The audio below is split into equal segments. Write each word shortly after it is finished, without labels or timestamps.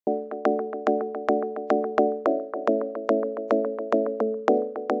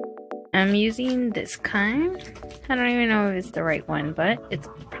I'm using this kind. I don't even know if it's the right one, but it's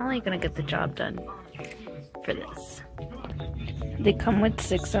probably gonna get the job done for this. They come with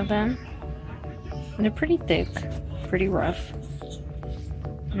 6 of them. And they're pretty thick, pretty rough.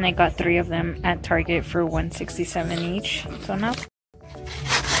 And I got 3 of them at Target for $167 each. So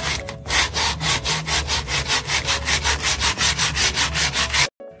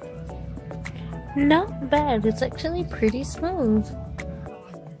not bad. It's actually pretty smooth.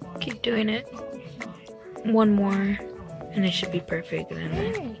 Keep doing it. One more and it should be perfect, and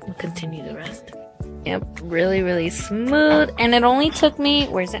then we'll continue the rest. Yep, really smooth. And it only took me,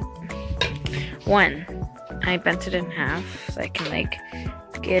 where's it? 1. I bent it in half so I can like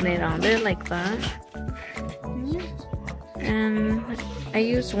get it on there like that. And I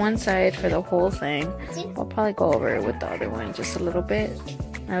used one side for the whole thing. I'll probably go over it with the other one just a little bit.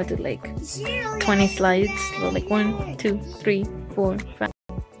 I'll do like 20 slides. So like 1, 2, 3, 4, 5.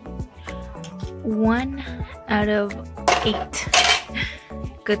 1 out of 8.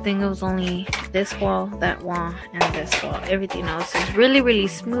 Good thing it was only this wall, that wall, and this wall. Everything else is really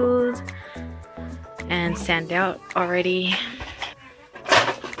smooth and sand out already.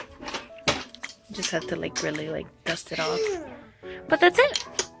 Just had to like really like dust it off. But that's it.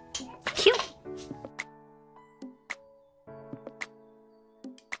 Cute.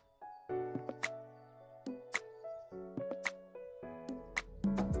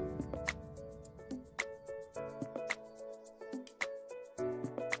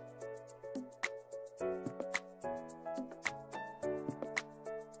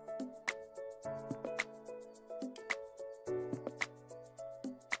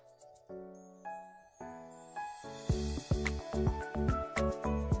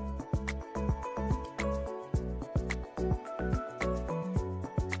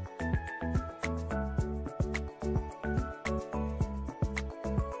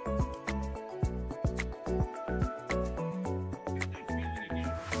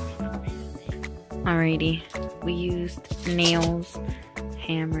 Alrighty, we used nails,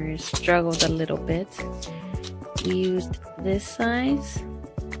 hammers, struggled a little bit. We used this size,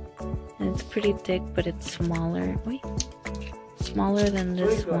 and it's pretty thick, but it's smaller. Wait, smaller than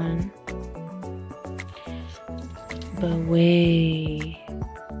this one, but way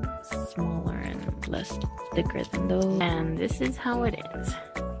smaller and less thicker than those. And this is how it is.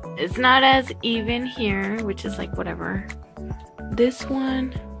 It's not as even here, which is like whatever. This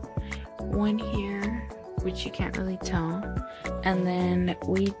one here, which you can't really tell, and then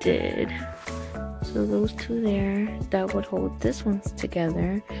we did, so those 2 there, that would hold this one's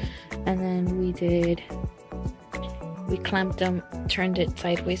together, and then we clamped them, turned it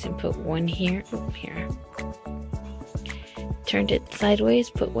sideways and put 1 here. Here, turned it sideways,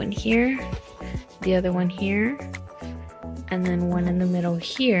 put 1 here, the other 1 here, and then 1 in the middle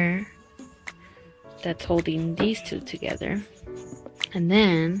here that's holding these 2 together. And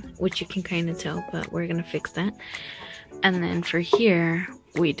then, which you can kind of tell, but we're gonna fix that. And then for here,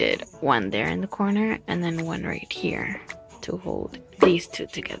 we did 1 there in the corner, and then 1 right here to hold these 2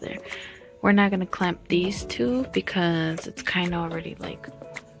 together. We're not gonna clamp these 2 because it's kind of already like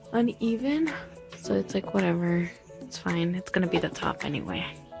uneven. So it's like whatever, it's fine. It's gonna be the top anyway.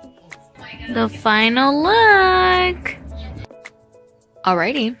 The final look!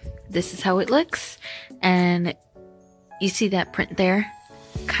 Alrighty, this is how it looks. And you see that print there?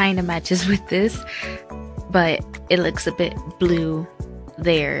 Kind of matches with this, but it looks a bit blue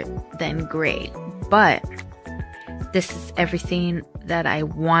there than gray. But this is everything that I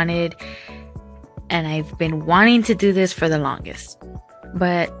wanted, and I've been wanting to do this for the longest.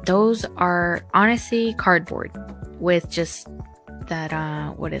 But those are honestly cardboard with just that,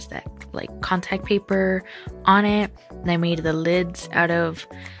 what is that? Like contact paper on it. And I made the lids out of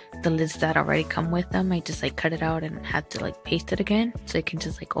the lids that already come with them. I just like cut it out and had to like paste it again so it can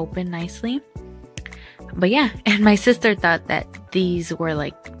just like open nicely. But yeah, and my sister thought that these were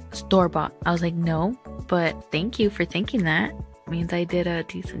like store-bought. I was like, no, but thank you for thinking that. It means I did a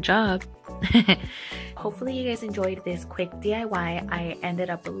decent job. Hopefully you guys enjoyed this quick DIY. I ended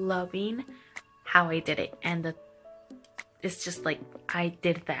up loving how I did it, and it's just like I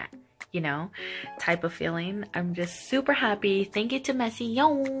did that, you know, type of feeling. I'm just super happy. Thank you to Messi,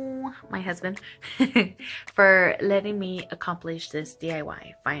 my husband, for letting me accomplish this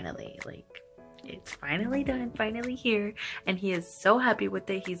DIY finally. Like, it's finally done, finally here, and he is so happy with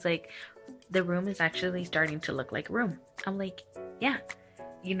it. He's like, the room is actually starting to look like a room. I'm like, yeah,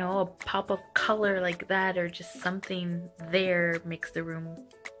 you know, a pop of color like that or just something there makes the room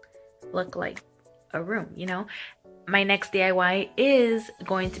look like a room, you know. My next DIY is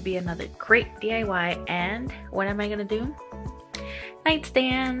going to be another crate DIY, and what am I gonna do?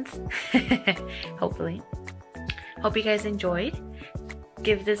 nightstands. Hopefully. Hope you guys enjoyed.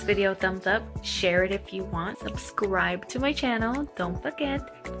 Give this video a thumbs up, share it if you want, subscribe to my channel, don't forget,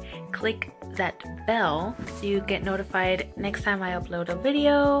 click that bell so you get notified next time I upload a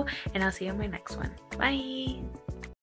video, and I'll see you in my next one. Bye!